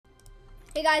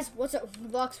Hey guys, what's up?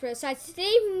 Blox Brothers.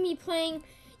 Today we're gonna be playing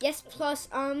Yes Plus.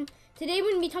 Today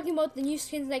we're gonna be talking about the new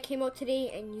skins that came out today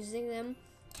and using them.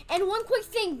 And one quick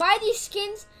thing: buy these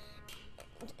skins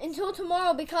until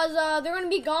tomorrow because they're gonna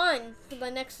be gone for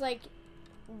the next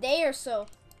day or so.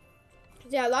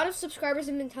 Yeah, a lot of subscribers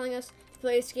have been telling us to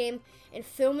play this game and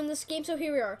film in this game, so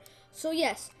here we are. So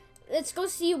yes, let's go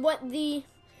see what the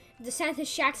Santa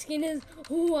Shack skin is.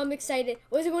 Oh, I'm excited.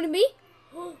 What is it going to be?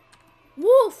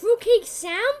 Whoa, Fruitcake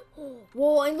Sam?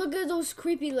 Whoa, and look at those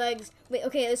creepy legs. Wait,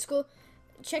 okay, let's go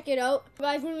check it out.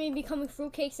 Guys, we're going to be becoming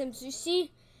Fruitcake Sam. So you see,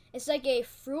 it's like a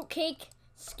fruitcake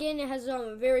skin. It has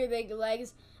very big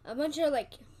legs. A bunch of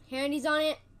handies on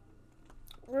it.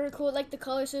 Very cool. I like the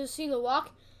color. So you see the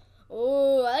walk.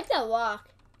 Oh, I like that walk.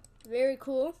 Very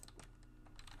cool.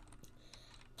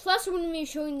 Plus, we're going to be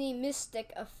showing the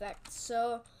mystic effect.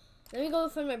 So let me go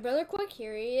find my brother quick.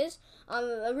 Here he is. I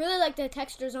really like the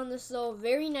textures on this though.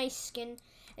 Very nice skin.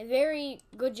 And very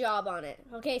good job on it.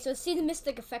 Okay, so see the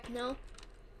mystic effect now.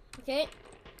 Okay.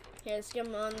 Here, let's get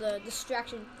him on the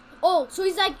distraction. Oh, so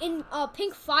he's like in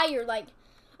pink fire.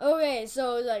 Okay,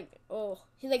 so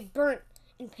he's burnt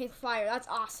in pink fire. That's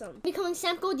awesome. Becoming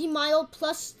Cinco de Mayo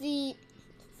plus the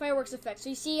fireworks effect. So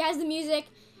you see he has the music.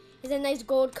 He has a nice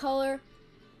gold color.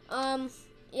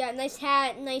 Yeah, nice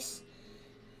hat, nice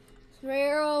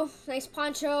sombrero, nice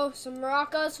poncho, some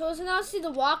maracas. So now see the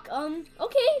walk.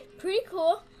 Okay, pretty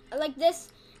cool. I like this.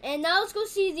 And now let's go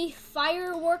see the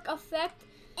firework effect.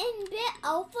 In bit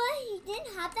alpha, he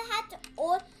didn't have the hat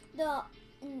or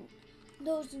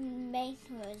those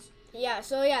makers. Yeah,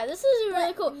 so yeah, this is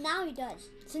really cool. Now he does.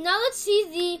 So now let's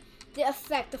see the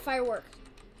effect, the firework.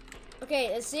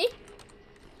 Okay, let's see.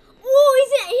 Ooh,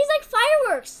 he's like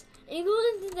fireworks. And he goes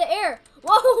into the air.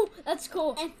 Whoa, that's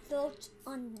cool. And floats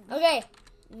on. Okay,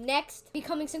 next,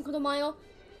 becoming Cinco de Mayo.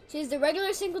 So he's the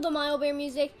regular Cinco de Mayo bear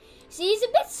music. See, he's a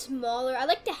bit smaller. I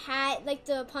like the hat, like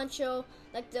the poncho,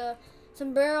 like the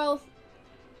sombrero,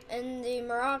 and the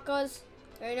maracas.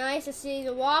 Very nice. Let's see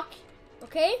the walk.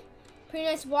 Okay, pretty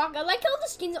nice walk. I like how the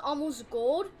skin's almost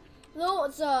gold. Though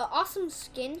it's an awesome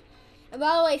skin. And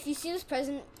by the way, if you see this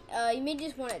present, you may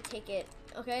just want to take it.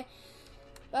 Okay.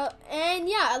 And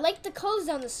yeah, I like the colors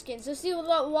on the skin. So see the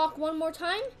walk one more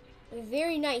time.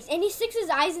 Very nice. And he sticks his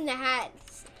eyes in the hat.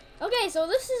 Okay, so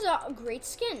this is a great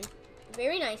skin.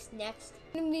 Very nice. Next,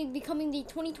 I'm going to be becoming the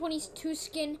 2022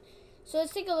 skin. So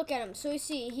let's take a look at him. So you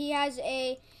see, he has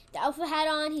the alpha hat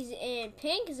on. He's in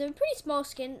pink. It's a pretty small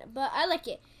skin, but I like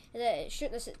it. The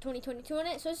shirt that says 2022 on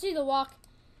it. So let's see the walk.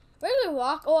 Regular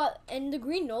walk. Oh, and the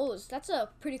green nose. That's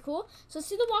pretty cool. So let's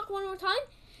see the walk one more time.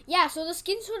 Yeah, so the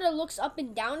skin sort of looks up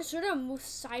and down. It sort of moves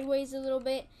sideways a little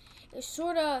bit. It's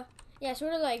sort of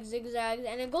like zigzags,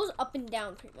 and it goes up and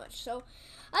down pretty much. So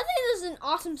I think this is an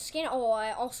awesome skin. Oh,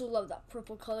 I also love that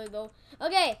purple color though.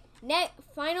 Okay, next,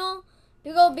 final,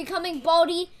 we go becoming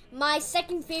Baldy, my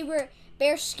second favorite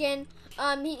bear skin.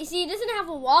 You see, he doesn't have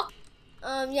a walk.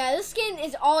 Yeah, this skin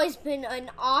has always been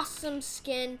an awesome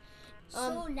skin.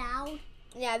 So loud.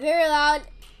 Yeah, very loud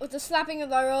with the slapping of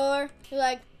the roller. He's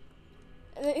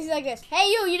like this. Hey,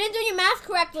 you didn't do your math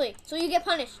correctly, so you get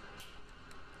punished.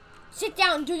 Sit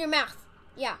down and do your math.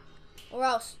 Yeah, or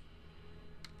else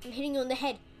I'm hitting you on the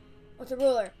head with a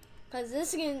ruler. Because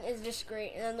this skin is just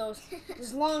great. And then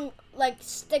those long,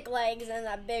 stick legs and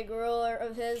that big ruler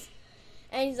of his.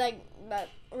 And he's that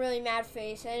really mad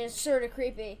face. And it's sort of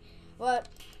creepy. But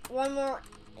one more.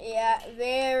 Yeah,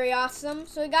 very awesome.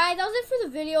 So, guys, that was it for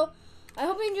the video. I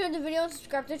hope you enjoyed the video and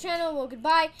subscribe to the channel. Well,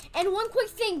 goodbye. And one quick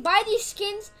thing, buy these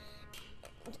skins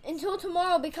until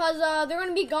tomorrow because they're going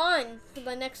to be gone for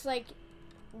the next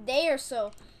day or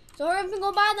so. So hurry up and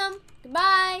go buy them.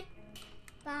 Goodbye.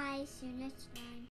 Bye. See you next time.